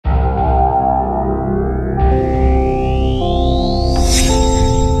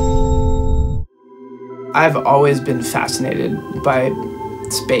I've always been fascinated by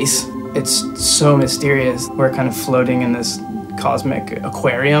space. It's so mysterious. We're kind of floating in this cosmic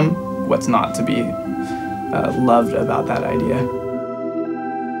aquarium. What's not to be loved about that idea?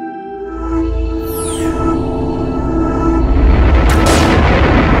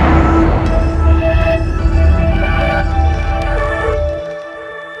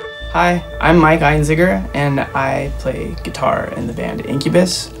 Hi, I'm Mike Einziger, and I play guitar in the band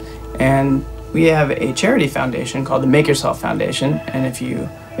Incubus. And we have a charity foundation called the Make Yourself Foundation, and if you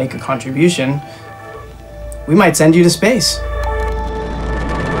make a contribution, we might send you to space.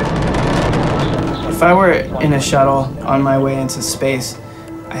 If I were in a shuttle on my way into space,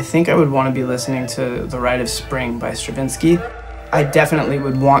 I think I would want to be listening to The Rite of Spring by Stravinsky. I definitely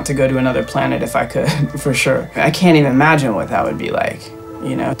would want to go to another planet if I could, for sure. I can't even imagine what that would be like,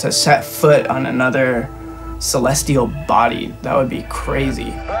 you know, to set foot on another celestial body. That would be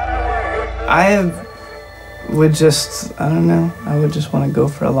crazy. I would just, I don't know, I would just want to go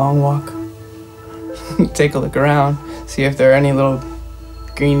for a long walk. Take a look around, see if there are any little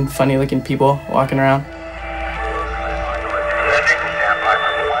green, funny looking people walking around.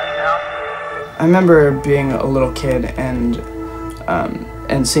 I remember being a little kid and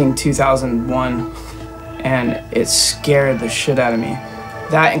seeing 2001, and it scared the shit out of me.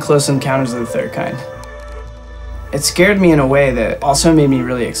 That and Close Encounters of the Third Kind. It scared me in a way that also made me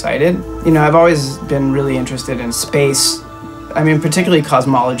really excited. You know, I've always been really interested in space. I mean, particularly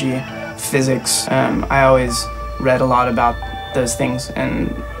cosmology, physics. I always read a lot about those things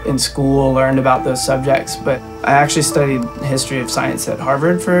and in school learned about those subjects, but I actually studied history of science at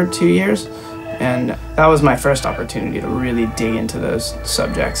Harvard for 2 years, and that was my first opportunity to really dig into those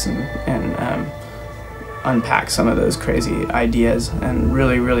subjects and unpack some of those crazy ideas and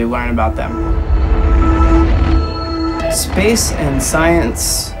really learn about them. Space and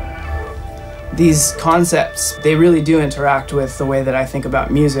science, these concepts, they really do interact with the way that I think about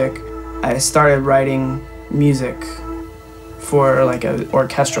music. I started writing music for like an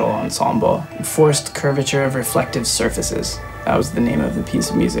orchestral ensemble. Forced Curvature of Reflective Surfaces. That was the name of the piece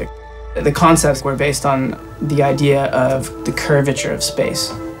of music. The concepts were based on the idea of the curvature of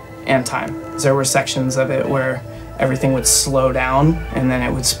space and time. There were sections of it where everything would slow down and then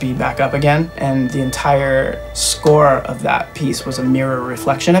it would speed back up again. And the entire score of that piece was a mirror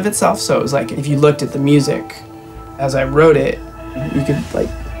reflection of itself. So it was like if you looked at the music as I wrote it, you could like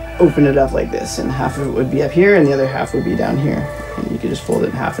open it up like this and half of it would be up here and the other half would be down here. And you could just fold it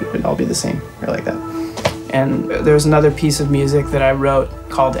in half and it would all be the same, or like that. And there was another piece of music that I wrote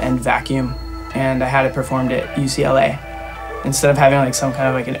called End Vacuum, and I had it performed at UCLA. Instead of having like some kind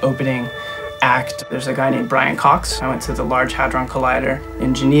of like an opening act, there's a guy named Brian Cox. I went to the Large Hadron Collider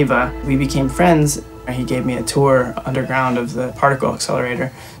in Geneva. We became friends. He gave me a tour underground of the particle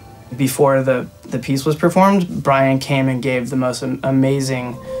accelerator. Before the piece was performed, Brian came and gave the most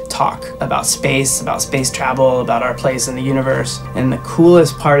amazing talk about space travel, about our place in the universe. And the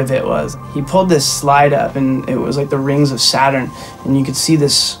coolest part of it was he pulled this slide up and it was like the rings of Saturn, and you could see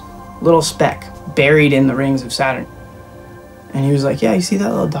this little speck buried in the rings of Saturn. And he was like, yeah, you see that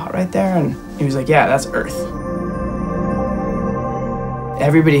little dot right there? And he was like, yeah, that's Earth.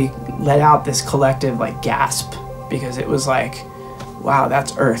 Everybody let out this collective like gasp, because it was like, wow,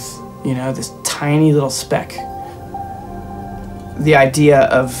 that's Earth, you know, this tiny little speck. The idea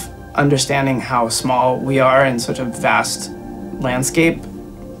of understanding how small we are in such a vast landscape,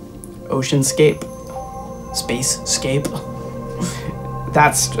 oceanscape, spacescape,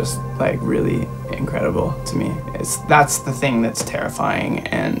 that's just like really incredible to me. That's the thing that's terrifying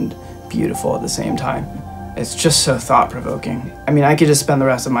and beautiful at the same time. It's just so thought-provoking. I mean, I could just spend the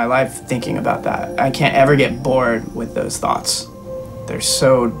rest of my life thinking about that. I can't ever get bored with those thoughts. They're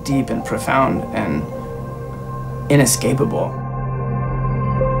so deep and profound and inescapable.